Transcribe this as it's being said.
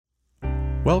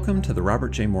Welcome to the Robert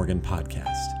J. Morgan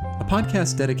Podcast, a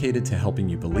podcast dedicated to helping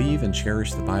you believe and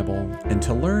cherish the Bible and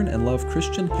to learn and love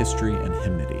Christian history and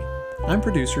hymnody. I'm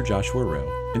producer Joshua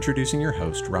Rowe, introducing your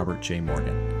host, Robert J.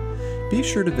 Morgan. Be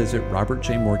sure to visit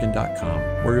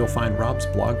robertjmorgan.com, where you'll find Rob's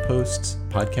blog posts,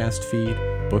 podcast feed,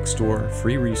 bookstore,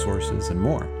 free resources, and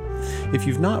more. If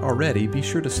you've not already, be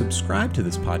sure to subscribe to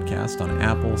this podcast on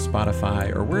Apple,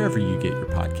 Spotify, or wherever you get your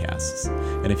podcasts.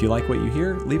 And if you like what you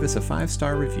hear, leave us a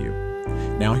 5-star review.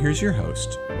 Now here's your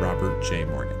host, Robert J.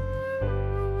 Morgan.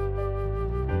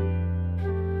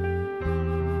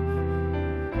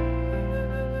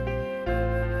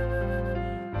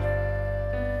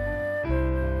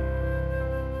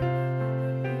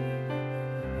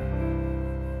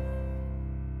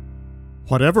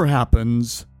 Whatever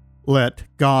happens, let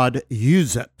God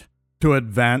use it to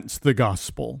advance the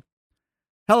gospel.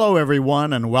 Hello,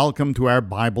 everyone, and welcome to our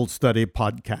Bible study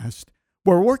podcast.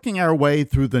 We're working our way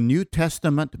through the New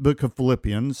Testament book of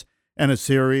Philippians in a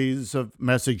series of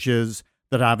messages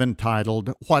that I've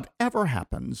entitled, Whatever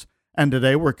Happens. And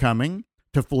today we're coming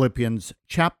to Philippians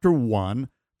chapter 1,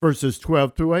 verses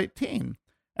 12 through 18.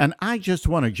 And I just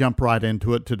want to jump right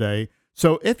into it today.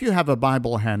 So if you have a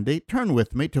Bible handy, turn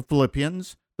with me to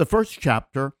Philippians, the first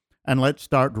chapter, and let's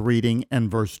start reading in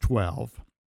verse 12.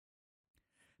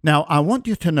 Now, I want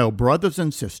you to know, brothers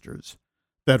and sisters,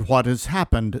 that what has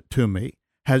happened to me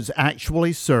has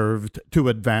actually served to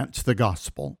advance the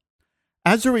gospel.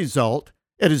 As a result,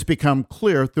 it has become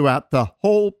clear throughout the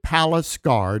whole palace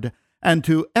guard and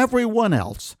to everyone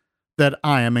else that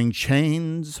I am in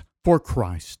chains for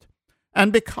Christ.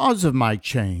 And because of my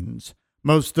chains,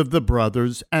 most of the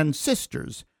brothers and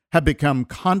sisters have become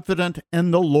confident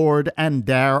in the Lord and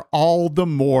dare all the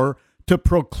more to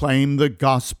proclaim the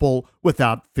gospel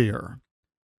without fear.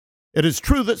 It is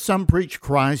true that some preach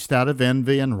Christ out of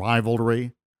envy and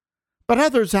rivalry, but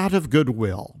others out of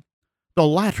goodwill. The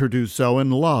latter do so in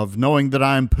love, knowing that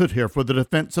I am put here for the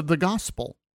defense of the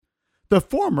gospel. The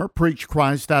former preach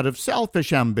Christ out of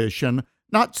selfish ambition,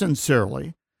 not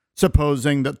sincerely,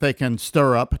 supposing that they can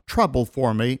stir up trouble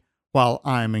for me while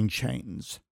I am in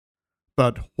chains.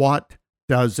 But what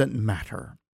does it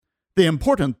matter? The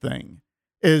important thing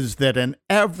is that in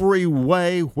every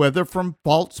way, whether from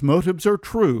false motives or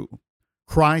true,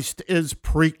 Christ is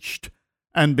preached,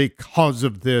 and because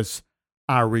of this,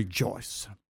 I rejoice.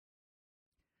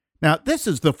 Now, this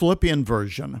is the Philippian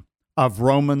version of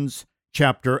Romans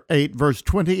chapter 8, verse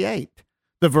 28,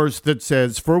 the verse that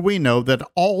says, "For we know that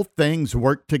all things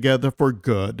work together for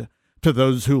good to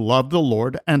those who love the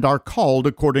Lord and are called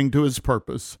according to his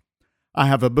purpose." I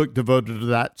have a book devoted to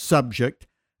that subject,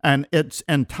 and it's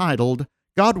entitled,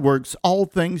 God Works All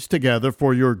Things Together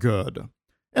for Your Good.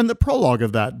 In the prologue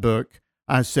of that book,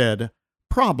 I said,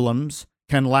 problems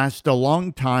can last a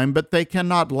long time, but they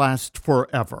cannot last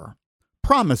forever.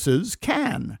 Promises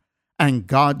can, and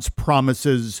God's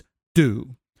promises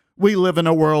do. We live in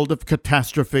a world of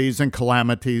catastrophes and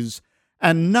calamities,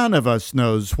 and none of us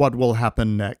knows what will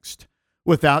happen next.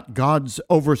 Without God's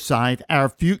oversight, our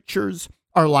futures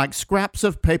are like scraps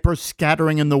of paper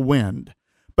scattering in the wind.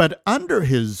 But under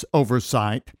his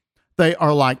oversight, they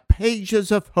are like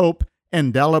pages of hope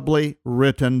indelibly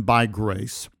written by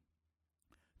grace.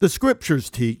 The scriptures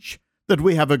teach that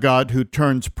we have a God who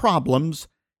turns problems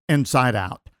inside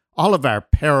out, all of our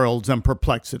perils and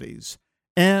perplexities.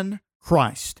 In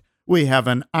Christ, we have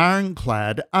an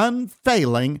ironclad,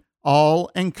 unfailing,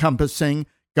 all-encompassing,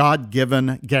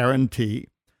 God-given guarantee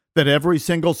that every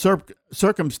single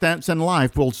circumstance in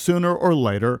life will sooner or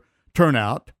later turn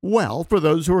out well for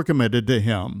those who are committed to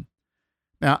him.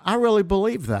 Now, I really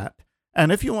believe that.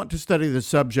 And if you want to study the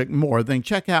subject more, then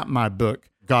check out my book,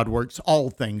 God Works All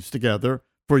Things Together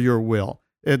for Your Will.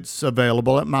 It's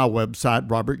available at my website,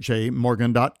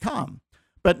 robertjmorgan.com.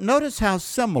 But notice how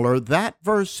similar that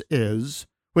verse is,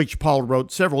 which Paul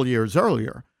wrote several years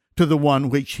earlier, to the one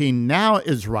which he now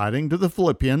is writing to the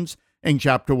Philippians in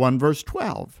chapter 1, verse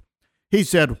 12. He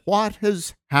said, what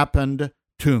has happened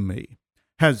to me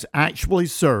has actually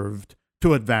served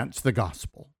to advance the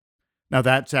gospel. Now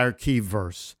that's our key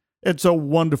verse. It's a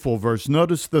wonderful verse.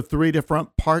 Notice the 3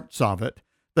 different parts of it.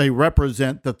 They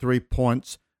represent the 3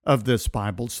 points of this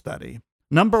Bible study.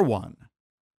 Number 1,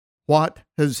 what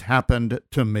has happened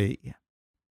to me?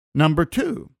 Number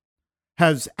 2,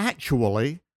 has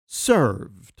actually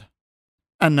served.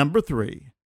 And number 3,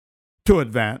 to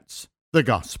advance the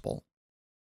gospel.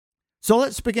 So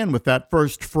let's begin with that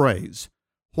first phrase.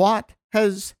 What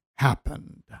has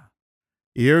happened?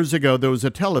 Years ago, there was a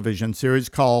television series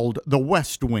called The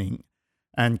West Wing,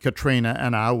 and Katrina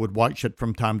and I would watch it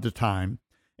from time to time.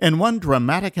 In one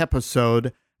dramatic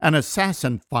episode, an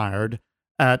assassin fired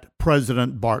at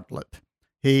President Bartlett.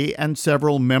 He and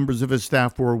several members of his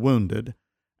staff were wounded,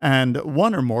 and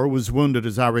one or more was wounded,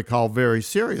 as I recall, very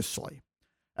seriously.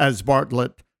 As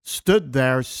Bartlett stood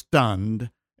there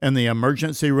stunned in the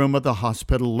emergency room of the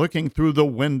hospital, looking through the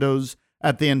windows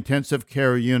at the intensive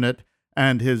care unit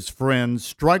and his friends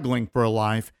struggling for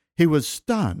life, he was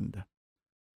stunned.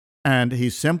 And he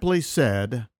simply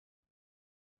said,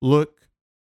 "Look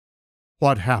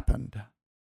what happened."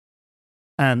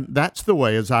 And that's the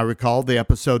way, as I recall, the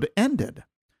episode ended.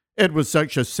 It was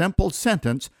such a simple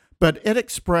sentence, but it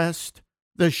expressed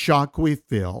the shock we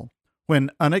feel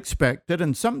when unexpected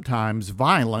and sometimes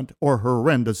violent or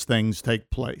horrendous things take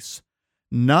place.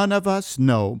 None of us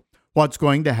know what's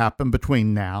going to happen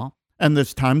between now and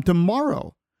this time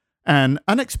tomorrow. An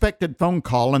unexpected phone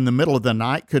call in the middle of the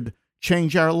night could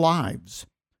change our lives.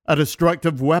 A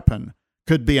destructive weapon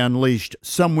could be unleashed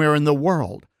somewhere in the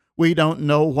world. We don't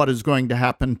know what is going to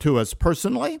happen to us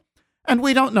personally, and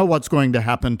we don't know what's going to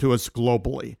happen to us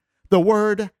globally. The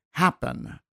word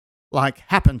happen, like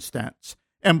happenstance,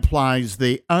 implies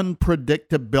the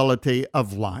unpredictability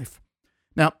of life.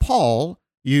 Now, Paul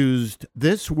used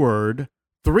this word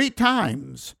 3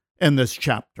 times in this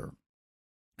chapter.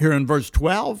 Here in verse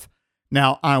 12,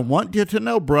 "Now I want you to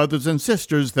know, brothers and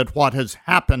sisters, that what has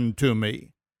happened to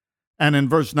me." And in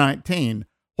verse 19,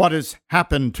 "What has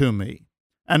happened to me."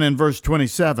 And in verse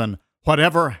 27,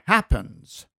 "Whatever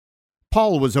happens."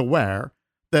 Paul was aware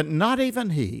that not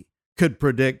even he could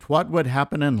predict what would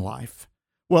happen in life.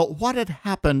 Well, what had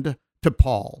happened to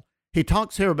Paul? He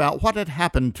talks here about what had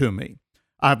happened to me.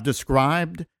 I've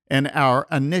described in our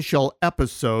initial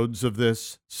episodes of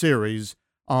this series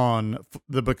on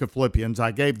the book of Philippians,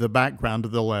 I gave the background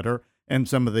of the letter in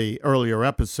some of the earlier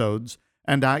episodes,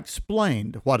 and I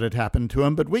explained what had happened to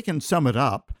him, but we can sum it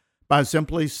up by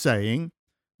simply saying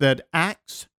that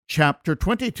Acts chapter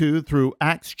 22 through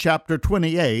Acts chapter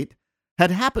 28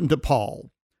 had happened to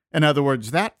Paul. In other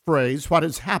words, that phrase, "what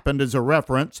has happened," is a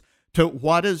reference to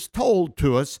what is told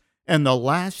to us in the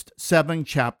last 7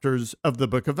 chapters of the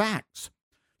book of Acts.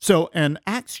 So in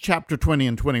Acts chapter 20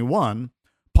 and 21,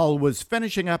 Paul was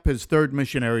finishing up his 3rd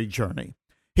missionary journey.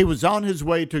 He was on his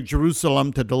way to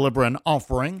Jerusalem to deliver an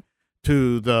offering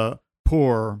to the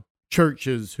poor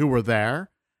churches who were there,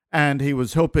 and he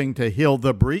was hoping to heal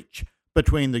the breach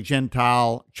between the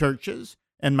Gentile churches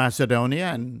in Macedonia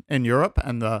and in Europe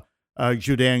and the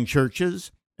Judean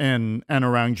churches in and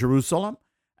around Jerusalem.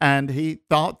 And he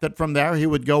thought that from there he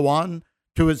would go on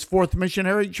to his 4th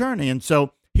missionary journey. And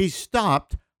so he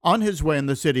stopped on his way in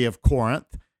the city of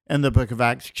Corinth in the book of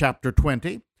Acts chapter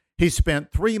 20. He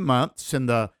spent 3 months in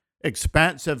the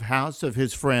expansive house of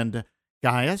his friend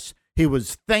Gaius. He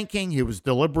was thinking, he was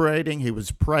deliberating, he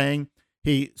was praying.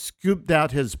 He scooped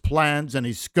out his plans and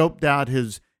he scoped out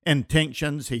his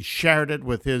intentions. He shared it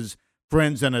with his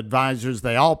friends and advisors.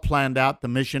 They all planned out the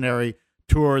missionary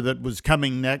tour that was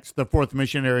coming next, the 4th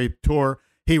missionary tour.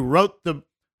 He wrote the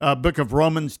book of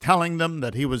Romans telling them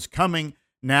that he was coming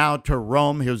now to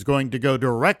Rome. He was going to go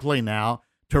directly now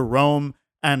to Rome,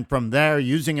 and from there,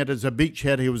 using it as a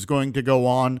beachhead, he was going to go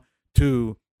on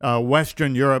to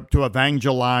Western Europe to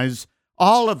evangelize.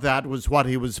 All of that was what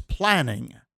he was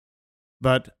planning.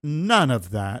 But none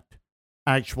of that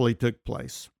actually took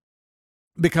place.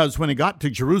 Because when he got to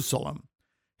Jerusalem,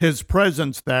 his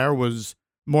presence there was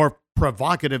more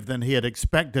provocative than he had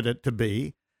expected it to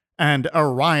be, and a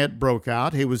riot broke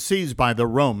out. He was seized by the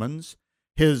Romans.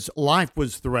 His life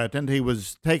was threatened. He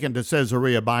was taken to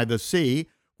Caesarea by the sea,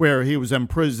 where he was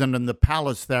imprisoned in the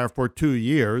palace there for 2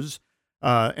 years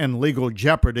in legal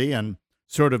jeopardy and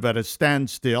sort of at a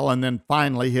standstill. And then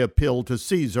finally he appealed to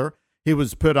Caesar. He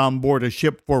was put on board a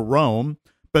ship for Rome,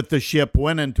 but the ship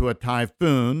went into a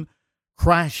typhoon,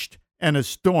 crashed in a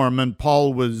storm, and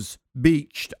Paul was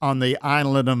beached on the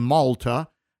island of Malta,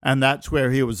 and that's where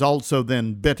he was also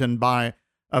then bitten by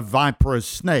a viperous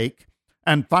snake.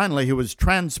 And finally, he was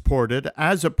transported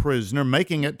as a prisoner,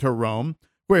 making it to Rome,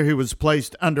 where he was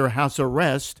placed under house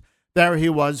arrest. There he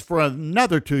was for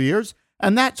another 2 years,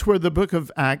 and that's where the book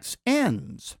of Acts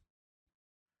ends.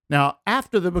 Now,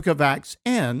 after the book of Acts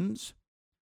ends,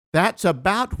 that's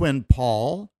about when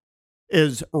Paul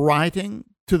is writing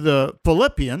to the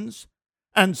Philippians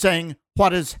and saying,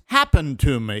 "What has happened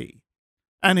to me?"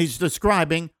 And he's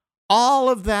describing all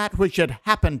of that which had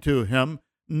happened to him,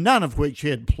 none of which he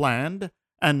had planned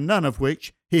and none of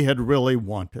which he had really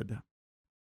wanted.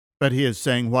 But he is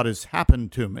saying, what has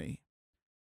happened to me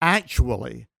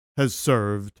actually has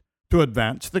served to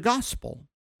advance the gospel.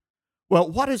 Well,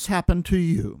 what has happened to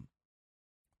you?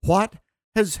 What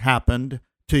has happened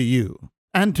to you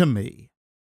and to me,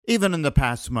 even in the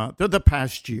past month or the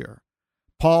past year?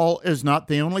 Paul is not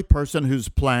the only person whose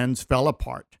plans fell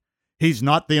apart. He's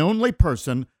not the only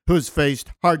person who's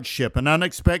faced hardship and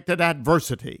unexpected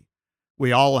adversity.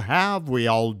 We all have, we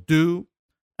all do,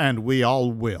 and we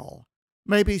all will.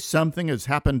 Maybe something has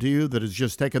happened to you that has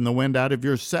just taken the wind out of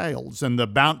your sails and the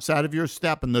bounce out of your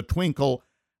step and the twinkle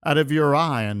out of your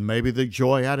eye and maybe the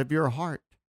joy out of your heart.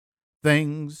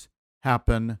 Things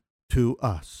happen to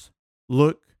us.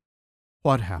 Look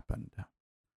what happened.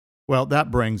 Well,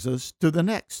 that brings us to the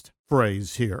next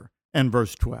phrase here in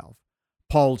verse 12.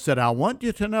 Paul said, I want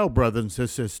you to know, brothers and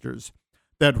sisters,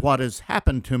 that what has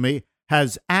happened to me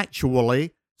has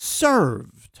actually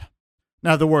served.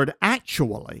 Now, the word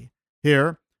actually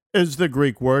here is the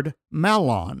Greek word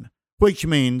malon, which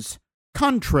means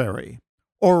contrary,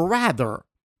 or rather,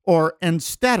 or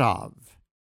instead of.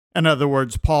 In other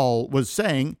words, Paul was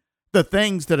saying, the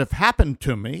things that have happened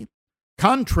to me,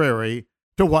 contrary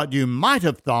to what you might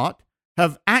have thought,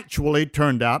 have actually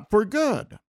turned out for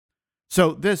good.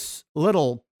 So this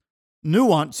little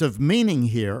nuance of meaning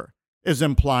here is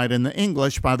implied in the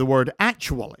English by the word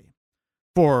actually.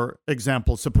 For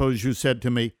example, suppose you said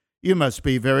to me, you must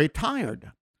be very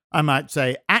tired. I might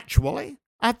say, actually,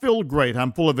 I feel great.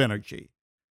 I'm full of energy.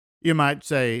 You might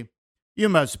say, you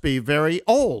must be very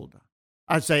old.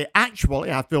 I say,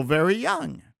 actually, I feel very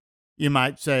young. You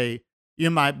might say, you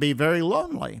might be very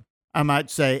lonely. I might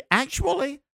say,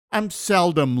 actually, I'm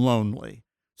seldom lonely.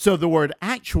 So the word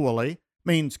actually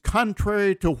means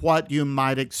contrary to what you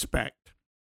might expect.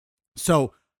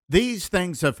 So these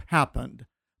things have happened,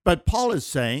 but Paul is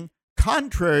saying,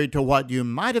 contrary to what you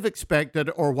might have expected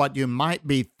or what you might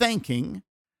be thinking,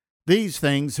 these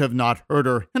things have not hurt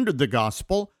or hindered the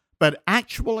gospel, but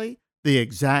actually the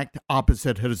exact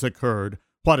opposite has occurred.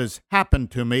 What has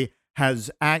happened to me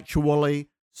has actually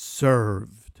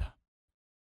served.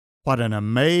 What an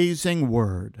amazing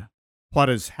word. What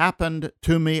has happened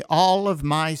to me, all of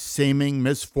my seeming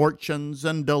misfortunes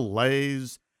and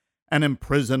delays and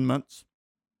imprisonments,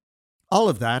 all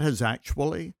of that has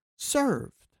actually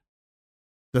served.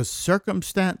 The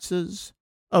circumstances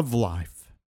of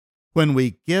life, when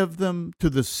we give them to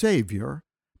the Savior,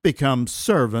 become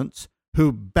servants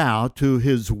who bow to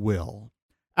his will.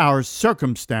 Our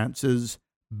circumstances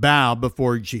bow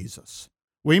before Jesus.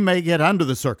 We may get under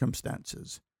the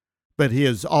circumstances, but he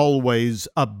is always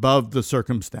above the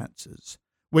circumstances.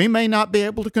 We may not be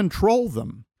able to control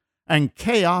them, and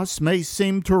chaos may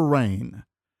seem to reign,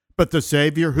 but the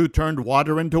Savior who turned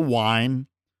water into wine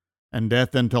and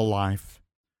death into life,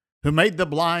 who made the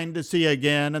blind to see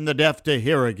again and the deaf to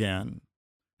hear again,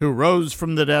 who rose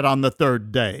from the dead on the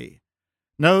third day,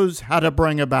 knows how to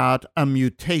bring about a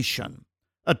mutation,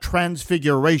 a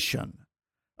transfiguration,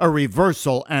 a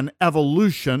reversal and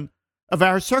evolution of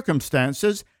our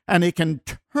circumstances, and he can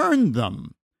turn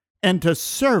them into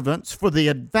servants for the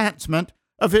advancement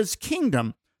of his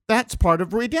kingdom. That's part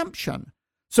of redemption.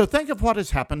 So think of what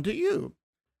has happened to you.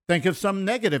 Think of some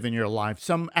negative in your life,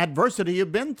 some adversity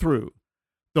you've been through.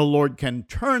 The Lord can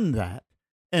turn that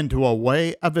into a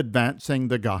way of advancing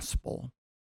the gospel.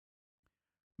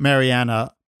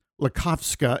 Mariana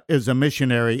Lakovska is a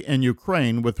missionary in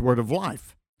Ukraine with Word of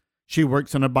Life. She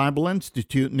works in a Bible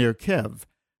institute near Kiev,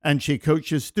 and she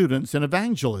coaches students in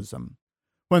evangelism.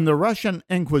 When the Russian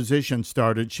Inquisition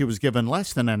started, she was given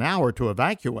less than an hour to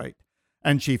evacuate,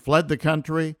 and she fled the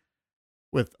country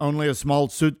with only a small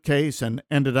suitcase and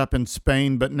ended up in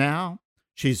Spain, but now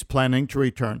she's planning to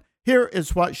return. Here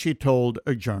is what she told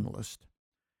a journalist.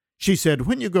 She said,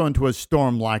 when you go into a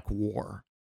storm like war,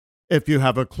 if you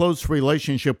have a close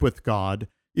relationship with God,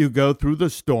 you go through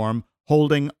the storm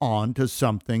holding on to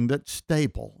something that's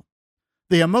stable.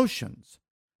 The emotions,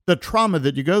 the trauma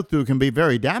that you go through can be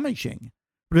very damaging,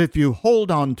 but if you hold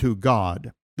on to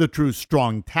God, the true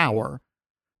strong tower,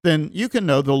 then you can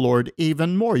know the Lord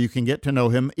even more. You can get to know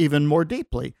him even more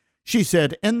deeply. She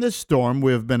said, in this storm,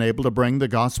 we have been able to bring the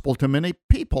gospel to many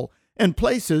people in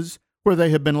places where they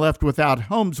have been left without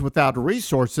homes, without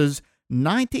resources.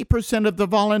 90% of the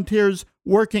volunteers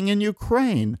working in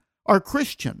Ukraine are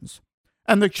Christians,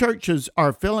 and the churches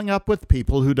are filling up with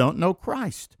people who don't know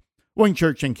Christ. One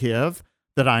church in Kiev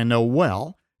that I know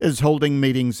well is holding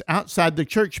meetings outside the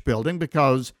church building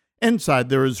because inside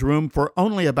there is room for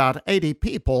only about 80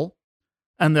 people,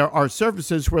 and there are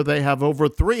services where they have over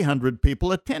 300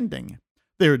 people attending.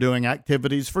 They're doing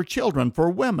activities for children, for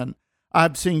women.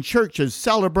 I've seen churches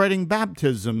celebrating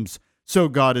baptisms, so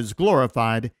God is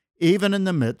glorified even in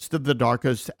the midst of the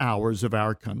darkest hours of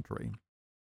our country.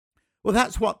 Well,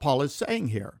 that's what Paul is saying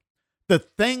here. The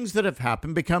things that have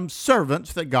happened become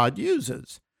servants that God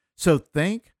uses. So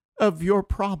think of your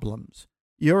problems,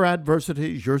 your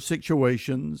adversities, your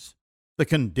situations, the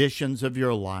conditions of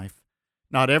your life.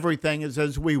 Not everything is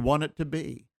as we want it to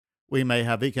be. We may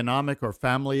have economic or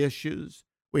family issues.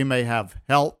 We may have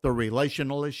health or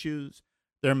relational issues.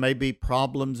 There may be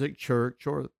problems at church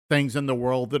or things in the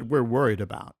world that we're worried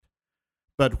about.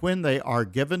 But when they are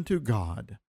given to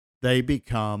God, they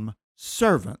become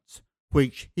servants,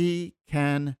 which He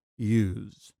can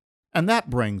use. And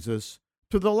that brings us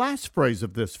to the last phrase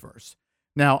of this verse.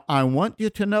 Now, I want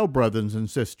you to know, brothers and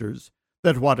sisters,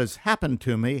 that what has happened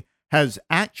to me has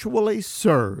actually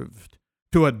served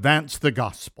to advance the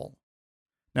gospel.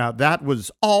 Now, that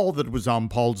was all that was on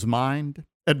Paul's mind,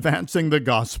 advancing the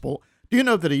gospel. Do you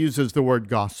know that he uses the word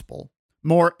gospel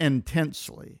more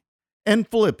intensely in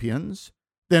Philippians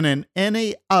than in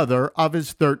any other of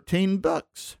his 13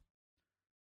 books?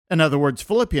 In other words,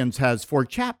 Philippians has 4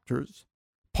 chapters.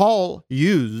 Paul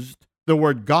used the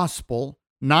word gospel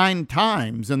 9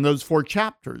 times in those 4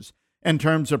 chapters. In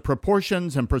terms of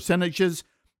proportions and percentages,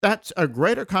 that's a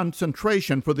greater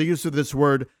concentration for the use of this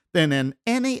word than in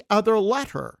any other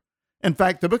letter. In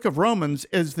fact, the book of Romans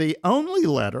is the only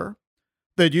letter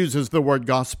that uses the word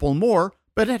gospel more,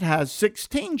 but it has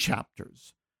 16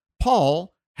 chapters.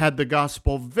 Paul had the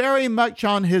gospel very much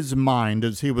on his mind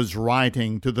as he was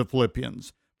writing to the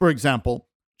Philippians. For example,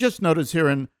 just notice here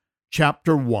in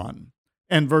chapter 1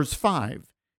 and verse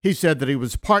 5, he said that he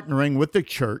was partnering with the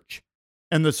church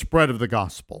in the spread of the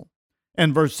gospel.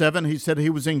 In verse 7, he said he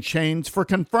was in chains for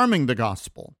confirming the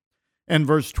gospel. In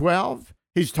verse 12,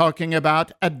 he's talking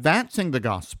about advancing the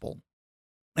gospel.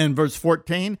 In verse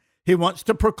 14, he wants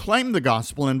to proclaim the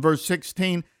gospel. In verse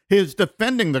 16, he is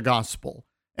defending the gospel.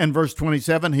 In verse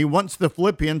 27, he wants the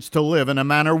Philippians to live in a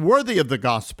manner worthy of the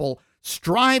gospel,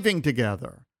 striving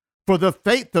together for the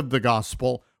faith of the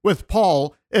gospel. With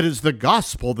Paul, it is the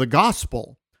gospel, the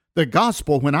gospel. The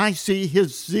gospel, when I see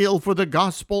his zeal for the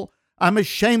gospel, I'm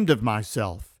ashamed of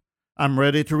myself. I'm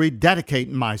ready to rededicate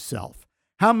myself.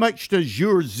 How much does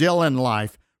your zeal in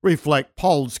life reflect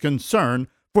Paul's concern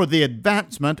for the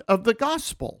advancement of the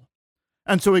gospel?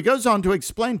 And so he goes on to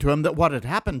explain to him that what had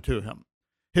happened to him,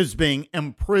 his being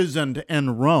imprisoned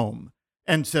in Rome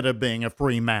instead of being a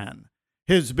free man,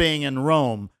 his being in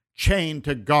Rome chained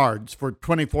to guards for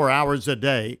 24 hours a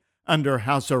day under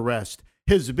house arrest,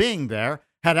 his being there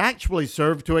had actually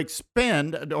served to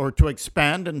expand and to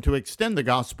extend the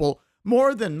gospel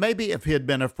more than maybe if he had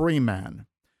been a free man.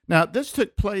 Now, this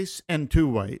took place in 2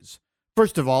 ways.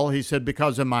 First of all, he said,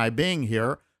 because of my being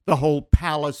here, the whole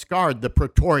palace guard, the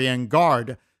Praetorian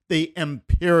Guard, the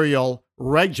imperial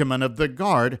regiment of the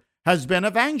guard has been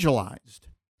evangelized.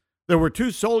 There were 2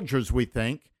 soldiers, we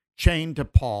think, chained to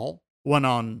Paul, one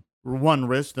on one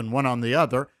wrist and one on the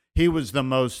other. He was the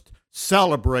most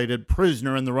celebrated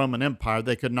prisoner in the Roman Empire.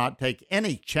 They could not take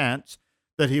any chance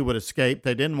that he would escape.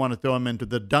 They didn't want to throw him into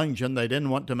the dungeon. They didn't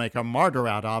want to make a martyr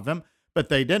out of him, but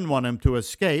they didn't want him to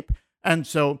escape. And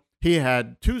so he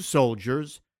had 2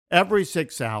 soldiers every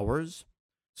 6 hours.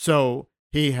 So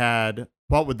he had,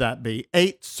 what would that be?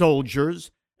 8 soldiers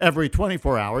every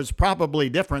 24 hours, probably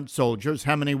different soldiers.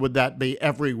 How many would that be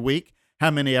every week?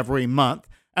 How many every month?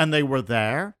 And they were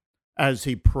there as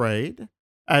he prayed,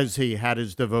 as he had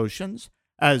his devotions,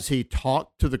 as he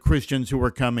talked to the Christians who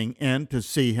were coming in to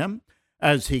see him,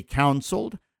 as he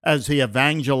counseled, as he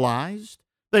evangelized.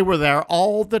 They were there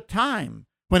all the time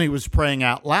when he was praying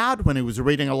out loud, when he was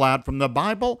reading aloud from the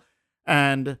Bible,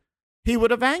 and he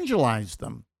would evangelize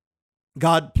them.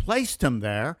 God placed him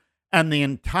there, and the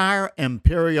entire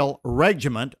imperial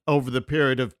regiment over the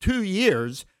period of 2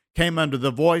 years came under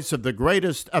the voice of the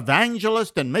greatest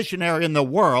evangelist and missionary in the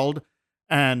world,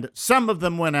 and some of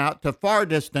them went out to far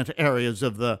distant areas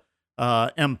of the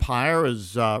empire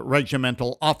as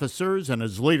regimental officers and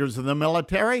as leaders of the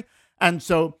military. And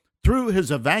so through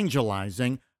his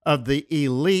evangelizing of the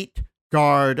elite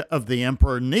guard of the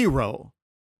Emperor Nero,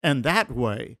 and that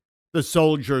way the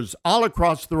soldiers all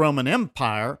across the Roman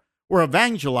Empire were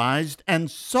evangelized, and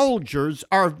soldiers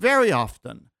are very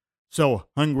often so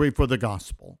hungry for the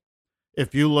gospel.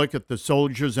 If you look at the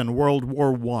soldiers in World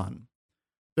War I,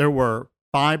 there were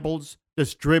Bibles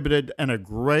distributed in a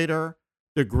greater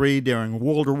degree during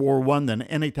World War I than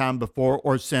any time before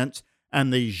or since,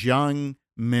 and these young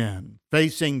men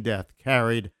facing death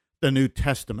carried the New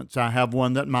Testaments. I have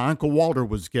one that my Uncle Walter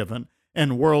was given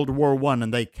in World War I,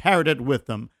 and they carried it with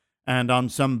them, and on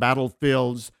some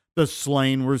battlefields the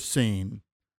slain were seen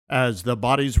as the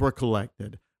bodies were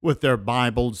collected with their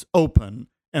Bibles open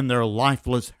in their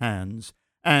lifeless hands.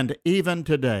 And even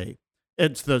today,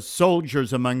 it's the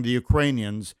soldiers among the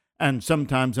Ukrainians and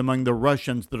sometimes among the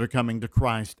Russians that are coming to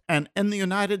Christ. And in the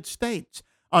United States,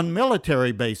 on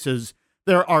military bases,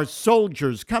 there are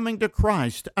soldiers coming to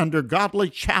Christ under godly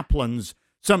chaplains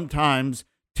sometimes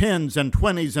 10s and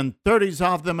 20s and 30s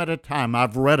of them at a time.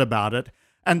 I've read about it.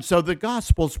 And so the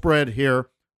gospel spread here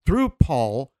through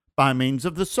Paul by means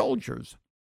of the soldiers.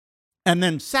 And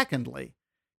then secondly,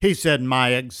 he said, my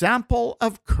example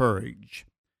of courage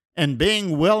and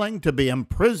being willing to be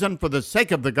imprisoned for the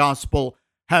sake of the gospel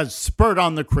has spurred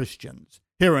on the Christians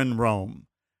here in Rome.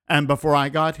 And before I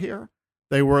got here,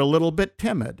 they were a little bit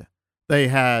timid. They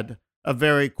had a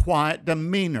very quiet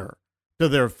demeanor to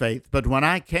their faith. But when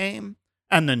I came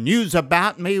and the news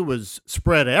about me was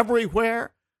spread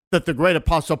everywhere that the great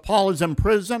Apostle Paul is in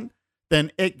prison,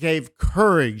 then it gave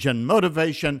courage and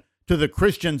motivation to the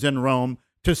Christians in Rome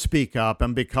to speak up.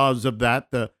 And because of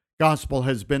that, the gospel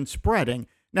has been spreading.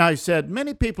 Now, I said,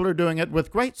 many people are doing it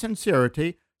with great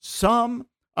sincerity. Some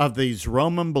of these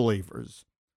Roman believers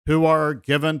who are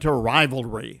given to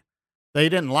rivalry, they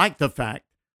didn't like the fact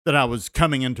that I was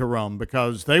coming into Rome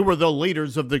because they were the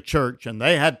leaders of the church and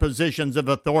they had positions of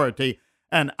authority.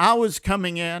 And I was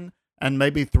coming in and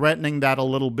maybe threatening that a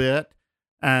little bit.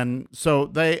 And so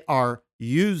they are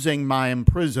using my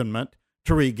imprisonment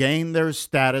to regain their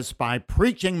status by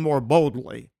preaching more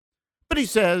boldly. But he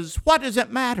says, what does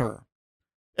it matter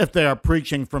if they are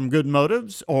preaching from good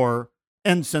motives or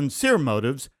insincere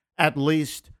motives? At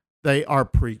least they are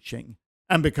preaching.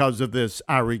 And because of this,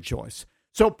 I rejoice.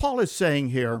 So Paul is saying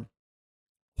here,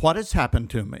 what has happened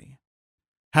to me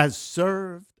has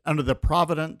served under the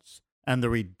providence and the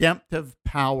redemptive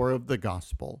power of the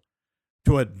gospel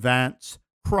to advance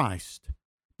Christ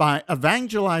by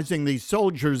evangelizing these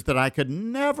soldiers that I could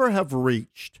never have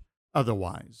reached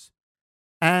otherwise,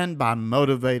 and by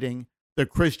motivating the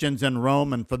Christians in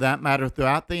Rome, and for that matter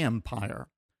throughout the empire,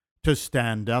 to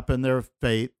stand up in their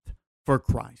faith for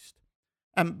Christ.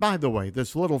 And by the way,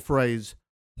 this little phrase,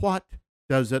 what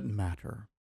does it matter?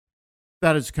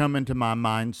 That has come into my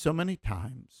mind so many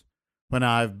times when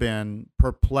I've been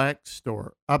perplexed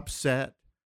or upset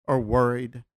or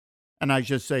worried. And I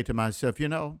just say to myself,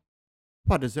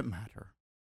 what does it matter?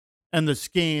 In the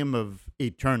scheme of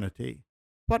eternity,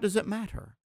 what does it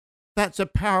matter? That's a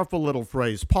powerful little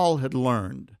phrase. Paul had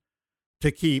learned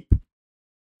to keep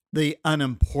the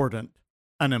unimportant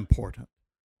unimportant,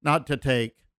 not to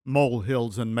take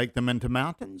molehills and make them into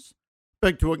mountains,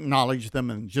 but to acknowledge them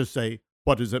and just say,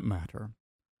 what does it matter?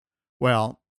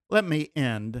 Well, let me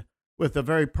end with a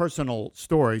very personal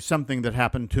story, something that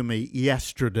happened to me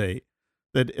yesterday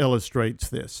that illustrates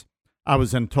this. I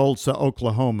was in Tulsa,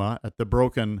 Oklahoma at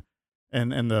the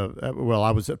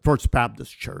I was at First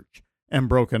Baptist Church in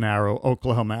Broken Arrow,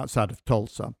 Oklahoma, outside of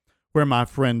Tulsa, where my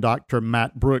friend Dr.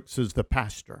 Matt Brooks is the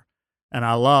pastor. And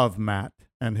I love Matt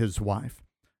and his wife.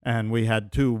 And we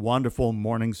had 2 wonderful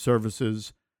morning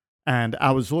services. And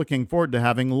I was looking forward to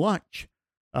having lunch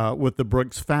with the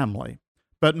Brooks family.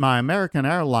 But my American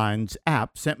Airlines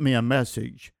app sent me a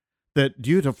message that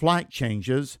due to flight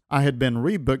changes, I had been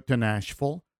rebooked to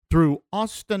Nashville through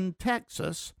Austin,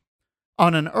 Texas,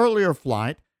 on an earlier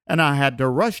flight, and I had to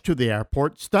rush to the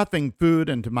airport, stuffing food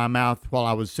into my mouth while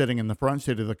I was sitting in the front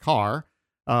seat of the car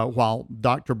while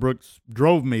Dr. Brooks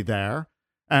drove me there,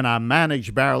 and I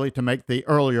managed barely to make the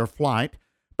earlier flight.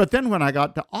 But then when I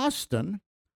got to Austin,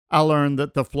 I learned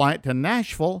that the flight to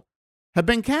Nashville had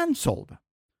been canceled.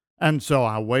 And so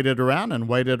I waited around,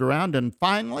 and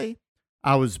finally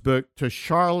I was booked to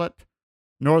Charlotte,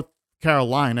 North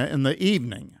Carolina in the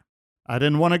evening. I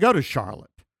didn't want to go to Charlotte,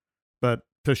 but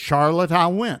to Charlotte I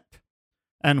went.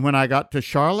 And when I got to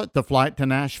Charlotte, the flight to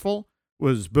Nashville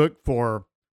was booked for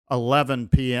 11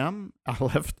 p.m. I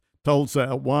left Tulsa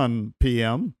at 1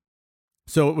 p.m.,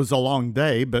 so it was a long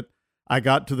day, but I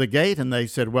got to the gate and they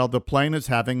said, well, the plane is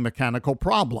having mechanical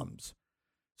problems.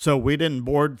 So we didn't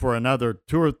board for another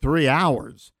 2 or 3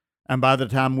 hours. And by the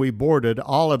time we boarded,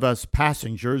 all of us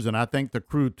passengers, and I think the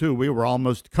crew too, we were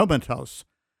almost comatose.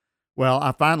 Well,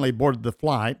 I finally boarded the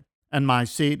flight, and my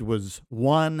seat was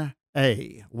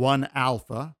 1A, 1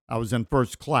 Alpha. I was in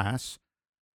first class,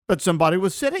 but somebody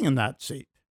was sitting in that seat.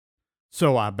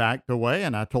 So I backed away,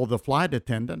 and I told the flight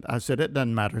attendant, I said, it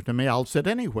doesn't matter to me, I'll sit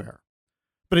anywhere.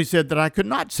 But he said that I could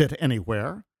not sit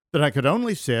anywhere, that I could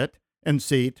only sit in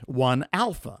seat 1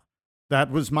 Alpha.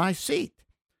 That was my seat.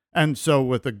 And so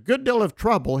with a good deal of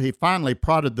trouble, he finally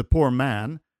prodded the poor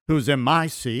man who was in my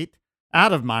seat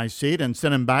out of my seat and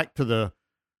sent him back to the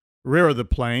rear of the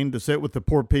plane to sit with the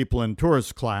poor people in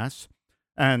tourist class.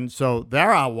 And so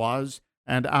there I was,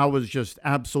 and I was just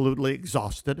absolutely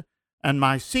exhausted. And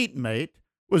my seatmate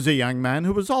was a young man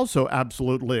who was also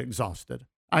absolutely exhausted.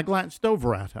 I glanced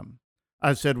over at him.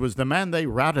 I said, was the man they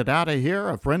routed out of here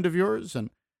a friend of yours? And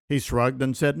he shrugged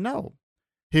and said no.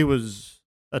 He was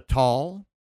a tall,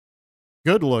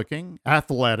 good-looking,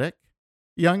 athletic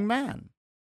young man.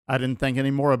 I didn't think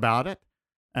any more about it.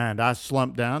 And I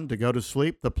slumped down to go to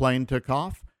sleep. The plane took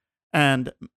off.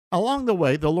 And along the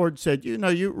way, the Lord said,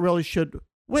 you really should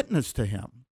witness to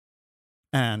him.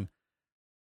 And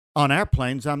on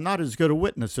airplanes, I'm not as good a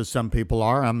witness as some people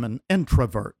are. I'm an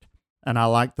introvert. And I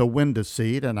like the window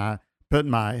seat. And I put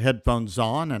my headphones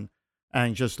on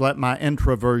and just let my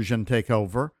introversion take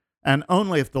over. And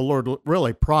only if the Lord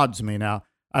really prods me. Now,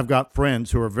 I've got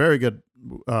friends who are very good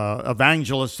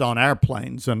evangelists on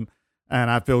airplanes, and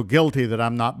I feel guilty that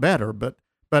I'm not better. But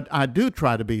I do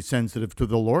try to be sensitive to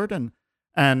the Lord.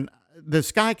 And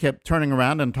this guy kept turning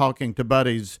around and talking to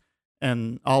buddies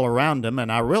and all around him,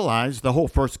 and I realized the whole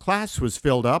first class was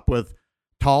filled up with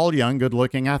tall, young,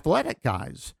 good-looking, athletic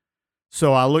guys.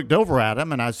 So I looked over at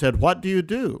him and I said, "What do you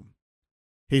do?"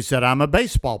 He said, "I'm a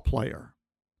baseball player."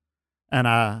 And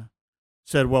I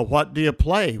said, "Well, what do you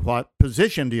play? What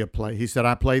position do you play?" He said,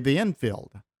 "I play the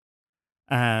infield."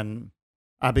 And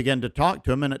I began to talk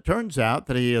to him, and it turns out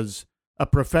that he is a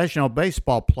professional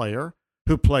baseball player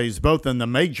who plays both in the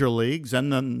major leagues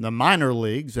and then the minor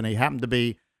leagues, and he happened to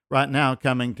be right now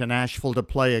coming to Nashville to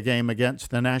play a game against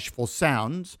the Nashville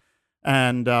Sounds.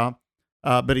 And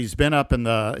but he's been up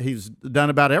he's done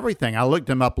about everything. I looked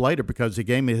him up later because he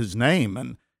gave me his name,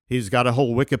 and he's got a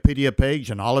whole Wikipedia page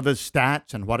and all of his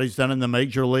stats and what he's done in the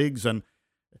major leagues. And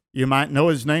you might know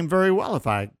his name very well if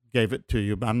I gave it to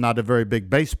you. But I'm not a very big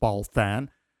baseball fan,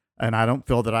 and I don't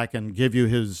feel that I can give you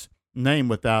his name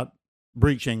without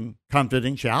breaching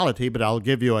confidentiality, but I'll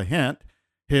give you a hint.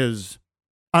 His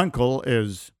uncle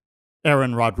is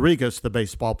Aaron Rodriguez, the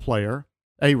baseball player,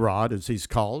 A-Rod as he's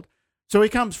called. So he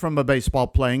comes from a baseball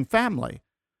playing family.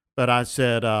 But I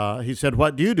said, he said,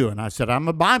 "What do you do?" And I said, "I'm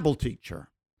a Bible teacher."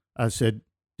 I said,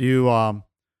 do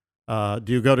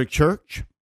you go to church?"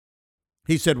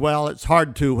 He said, "Well, it's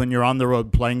hard to when you're on the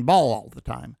road playing ball all the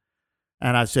time."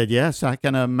 And I said, "Yes, I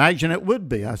can imagine it would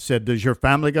be." I said, "Does your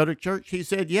family go to church?" He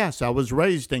said, "Yes, I was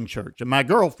raised in church, and my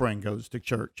girlfriend goes to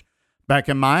church back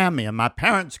in Miami, and my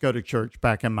parents go to church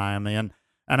back in Miami, and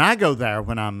I go there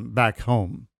when I'm back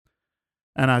home."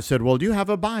 And I said, "Well, do you have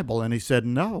a Bible?" And he said,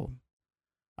 "No."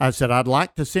 I said, "I'd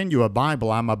like to send you a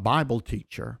Bible. I'm a Bible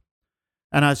teacher."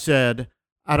 And I said,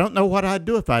 "I don't know what I'd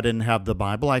do if I didn't have the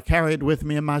Bible. I carry it with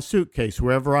me in my suitcase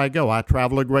wherever I go. I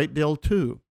travel a great deal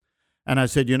too." And I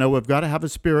said, "We've got to have a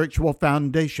spiritual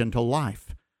foundation to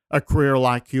life. A career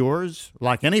like yours,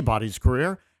 like anybody's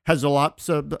career, has lots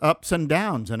of ups and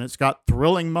downs, and it's got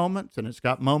thrilling moments, and it's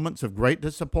got moments of great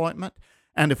disappointment.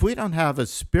 And if we don't have a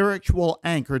spiritual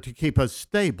anchor to keep us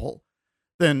stable,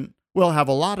 then we'll have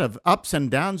a lot of ups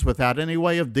and downs without any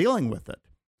way of dealing with it."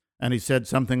 And he said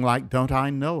something like, "Don't I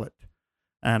know it?"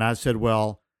 And I said,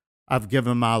 "Well, I've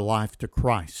given my life to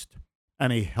Christ,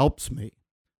 and he helps me,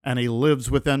 and he lives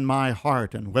within my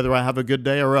heart, and whether I have a good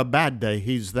day or a bad day,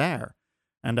 he's there."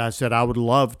 And I said, "I would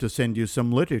love to send you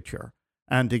some literature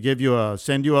and to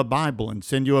send you a Bible and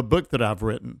send you a book that I've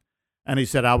written." And he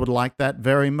said, "I would like that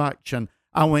very much." And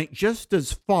I went just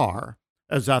as far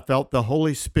as I felt the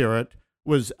Holy Spirit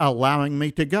was allowing me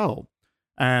to go.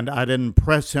 And I didn't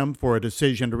press him for a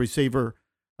decision to receive or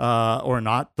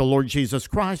not the Lord Jesus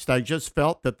Christ. I just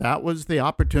felt that was the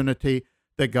opportunity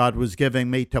that God was giving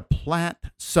me to plant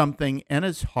something in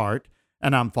his heart,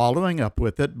 and I'm following up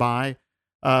with it by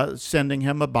sending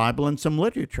him a Bible and some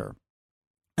literature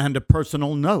and a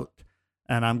personal note.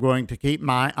 And I'm going to keep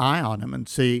my eye on him and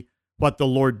see what the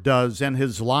Lord does in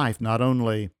his life, not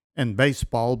only in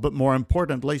baseball, but more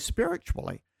importantly,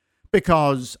 spiritually.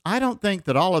 Because I don't think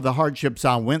that all of the hardships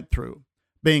I went through,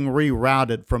 being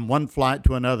rerouted from one flight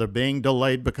to another, being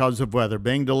delayed because of weather,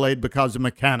 being delayed because of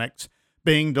mechanics,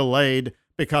 being delayed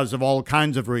because of all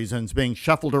kinds of reasons, being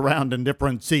shuffled around in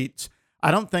different seats,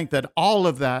 I don't think that all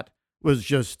of that was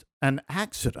just an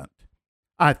accident.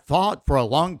 I thought for a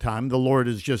long time the Lord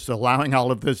is just allowing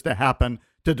all of this to happen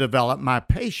to develop my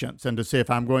patience and to see if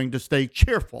I'm going to stay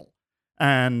cheerful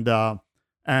and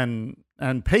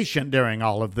patient during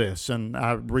all of this. And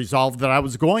I resolved that I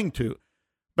was going to.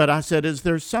 But I said, is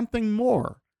there something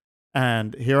more?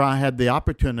 And here I had the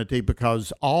opportunity,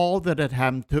 because all that had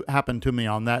happened to me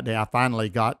on that day, I finally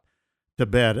got to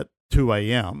bed at 2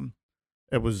 a.m.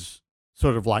 It was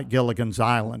sort of like Gilligan's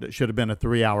Island. It should have been a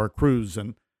 3-hour cruise,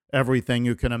 and everything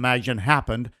you can imagine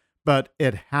happened, but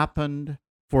it happened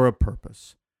for a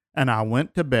purpose. And I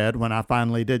went to bed, when I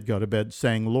finally did go to bed,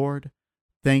 saying, "Lord,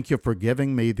 thank you for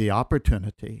giving me the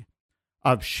opportunity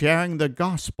of sharing the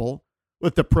gospel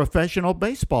with the professional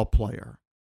baseball player.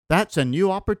 That's a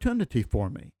new opportunity for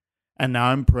me. And now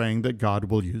I'm praying that God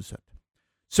will use it."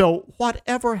 So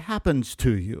whatever happens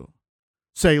to you,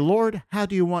 say, "Lord, how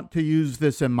do you want to use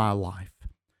this in my life?"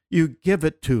 You give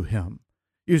it to him.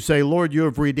 You say, Lord, you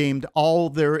have redeemed all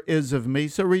there is of me,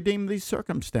 so redeem these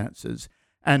circumstances,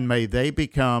 and may they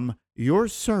become your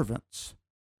servants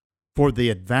for the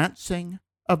advancing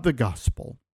of the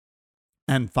gospel.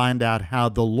 And find out how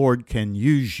the Lord can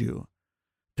use you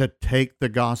to take the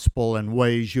gospel in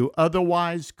ways you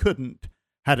otherwise couldn't,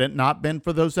 had it not been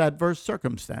for those adverse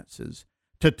circumstances,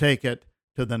 to take it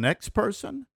to the next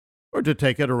person or to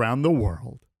take it around the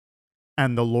world.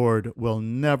 And the Lord will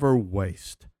never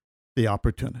waste the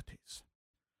opportunities.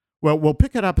 Well, we'll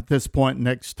pick it up at this point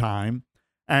next time.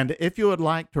 And if you would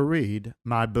like to read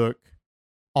my book,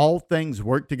 All Things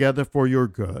Work Together for Your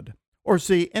Good, or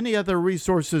see any other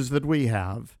resources that we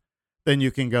have, then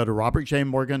you can go to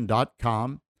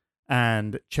robertjmorgan.com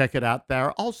and check it out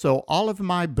there. Also, all of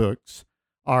my books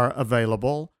are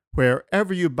available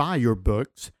wherever you buy your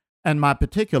books, and my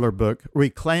particular book,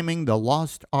 Reclaiming the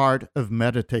Lost Art of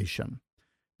Meditation,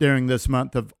 during this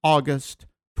month of August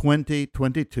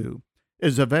 2022,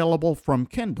 is available from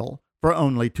Kindle for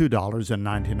only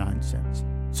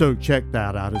 $2.99. So check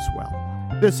that out as well.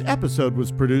 This episode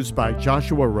was produced by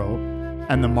Joshua Rowe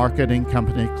and the marketing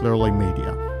company Clearly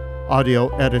Media. Audio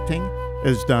editing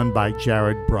is done by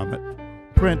Jared Brummett.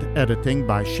 Print editing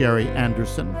by Sherry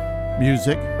Anderson.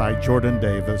 Music by Jordan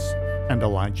Davis and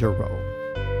Elijah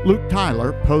Rowe. Luke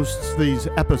Tyler posts these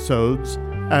episodes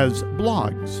as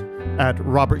blogs at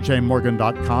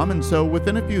robertjmorgan.com, and so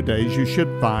within a few days you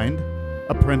should find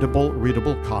a printable,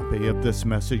 readable copy of this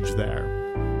message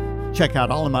there. Check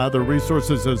out all of my other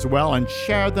resources as well and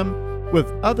share them with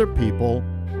other people.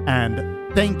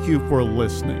 And thank you for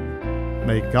listening.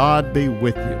 May God be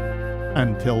with you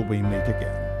until we meet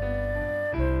again.